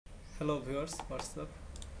Hello viewers, what's up?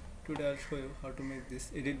 Today I'll show you how to make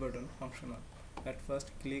this edit button functional. At first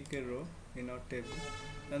click a row in our table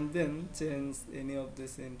and then change any of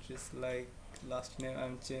these entries, like last name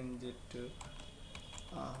I'm change it to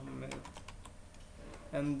Ahmed,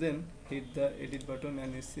 and then hit the edit button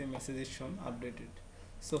and you see a message is shown updated.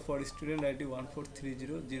 So for student ID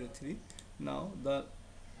 143003, now the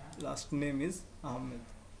last name is Ahmed,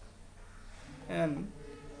 and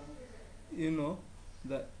you know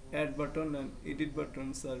the add button and edit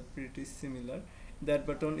buttons are pretty similar. That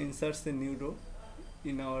button inserts a new row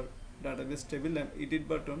in our database table and edit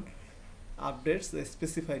button updates the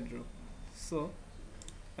specified row. So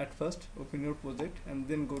at first open your project and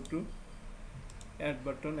then go to add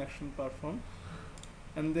button action perform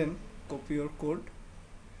and then copy your code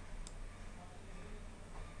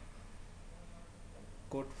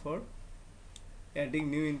for adding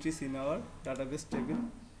new entries in our database table.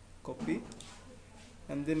 Copy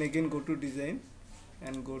and then again go to design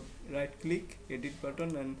and go right click edit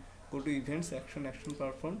button and go to events action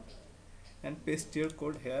perform and paste your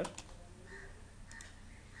code here.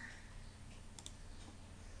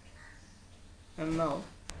 And now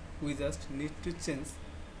we just need to change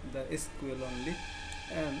the SQL only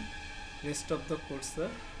and rest of the codes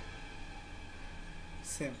are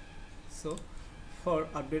same. So for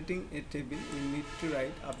updating a table we need to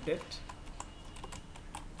write update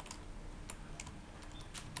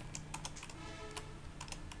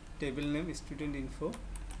table name student info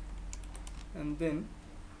and then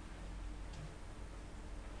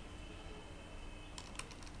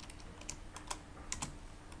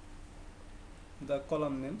the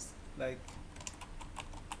column names, like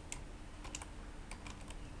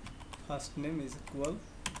first name is equal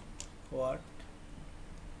what,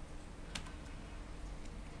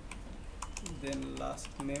 then last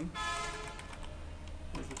name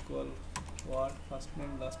is equal what, first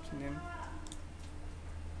name last name,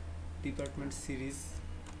 department series,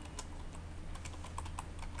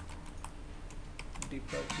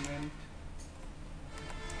 department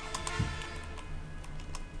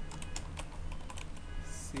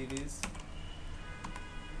series,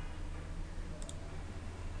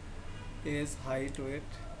 age, height, weight,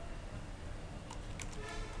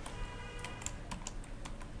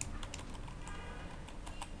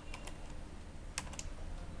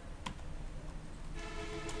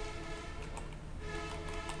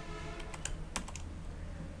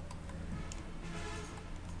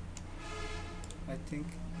 I think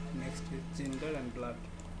next is gender and blood.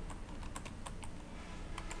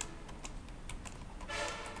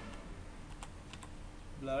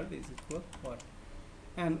 Blood is equal what,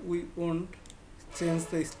 and we won't change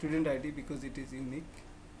the student ID because it is unique.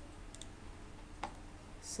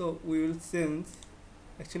 So we will change,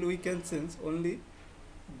 actually we can change only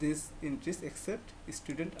these entries except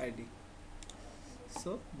student ID.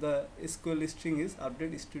 So the SQL string is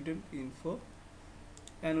update student info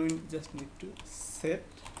and we just need to set,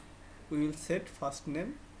 we will set first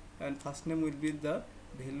name and first name will be the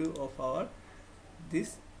value of our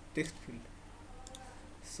this text field.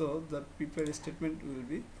 So the prepare statement will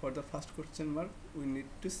be, for the first question mark we need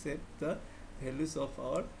to set the values of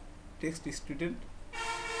our text student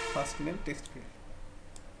first name text field.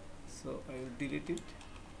 So I will delete it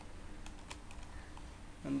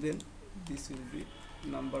and then this will be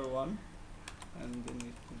number 1 and then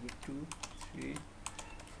it will be 2, 3,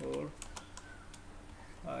 4,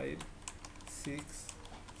 5, 6,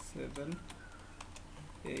 7,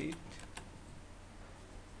 8,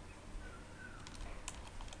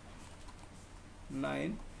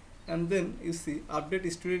 9, and then you see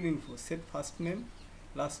update student info, set first name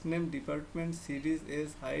last name department series age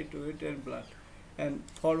height weight and blood, and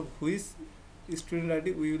for which student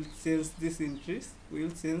ID we will change these entries, we will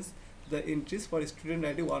change the entries for student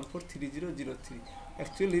ID 143003,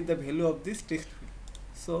 actually the value of this text field.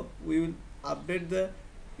 So we will update the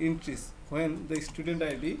entries when the student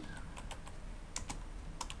ID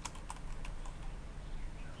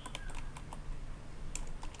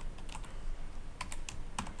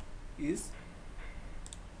is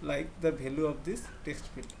like the value of this text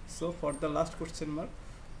field. So for the last question mark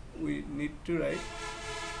we need to write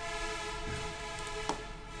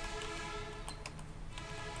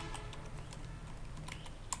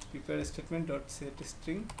prepare statement dot set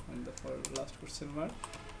string and the for last question mark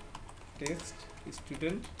text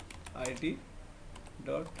student ID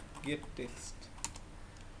dot get text.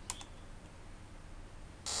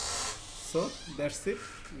 So that's it,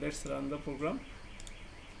 let's run the program.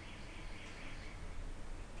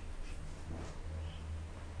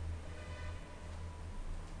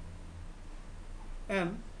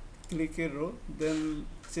 And click a row, then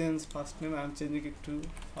change first name. I am changing it to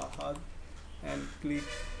Fahad, and click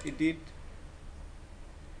edit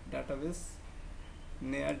database.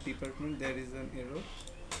 Near department there is an error.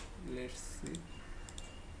 Let's see.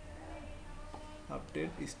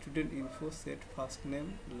 Update student info, set first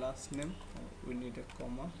name, last name, we need a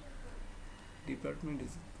comma. Department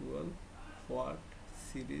is equal what,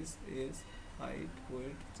 series, age, height,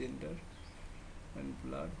 weight, gender, and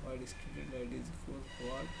blood. While student ID is equal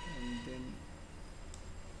what, and then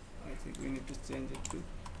I think we need to change it to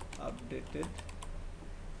updated.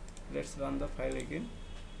 Let's run the file again.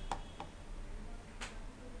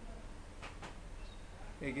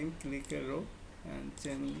 Again click a row and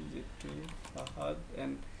change it to Fahad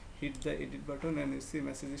and hit the edit button, and you see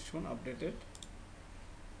message is shown updated.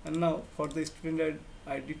 And now for the student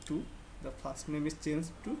ID 2, the first name is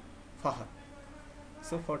changed to Fahad.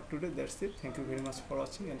 So for today that's it. Thank you very much for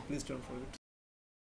watching, and please don't forget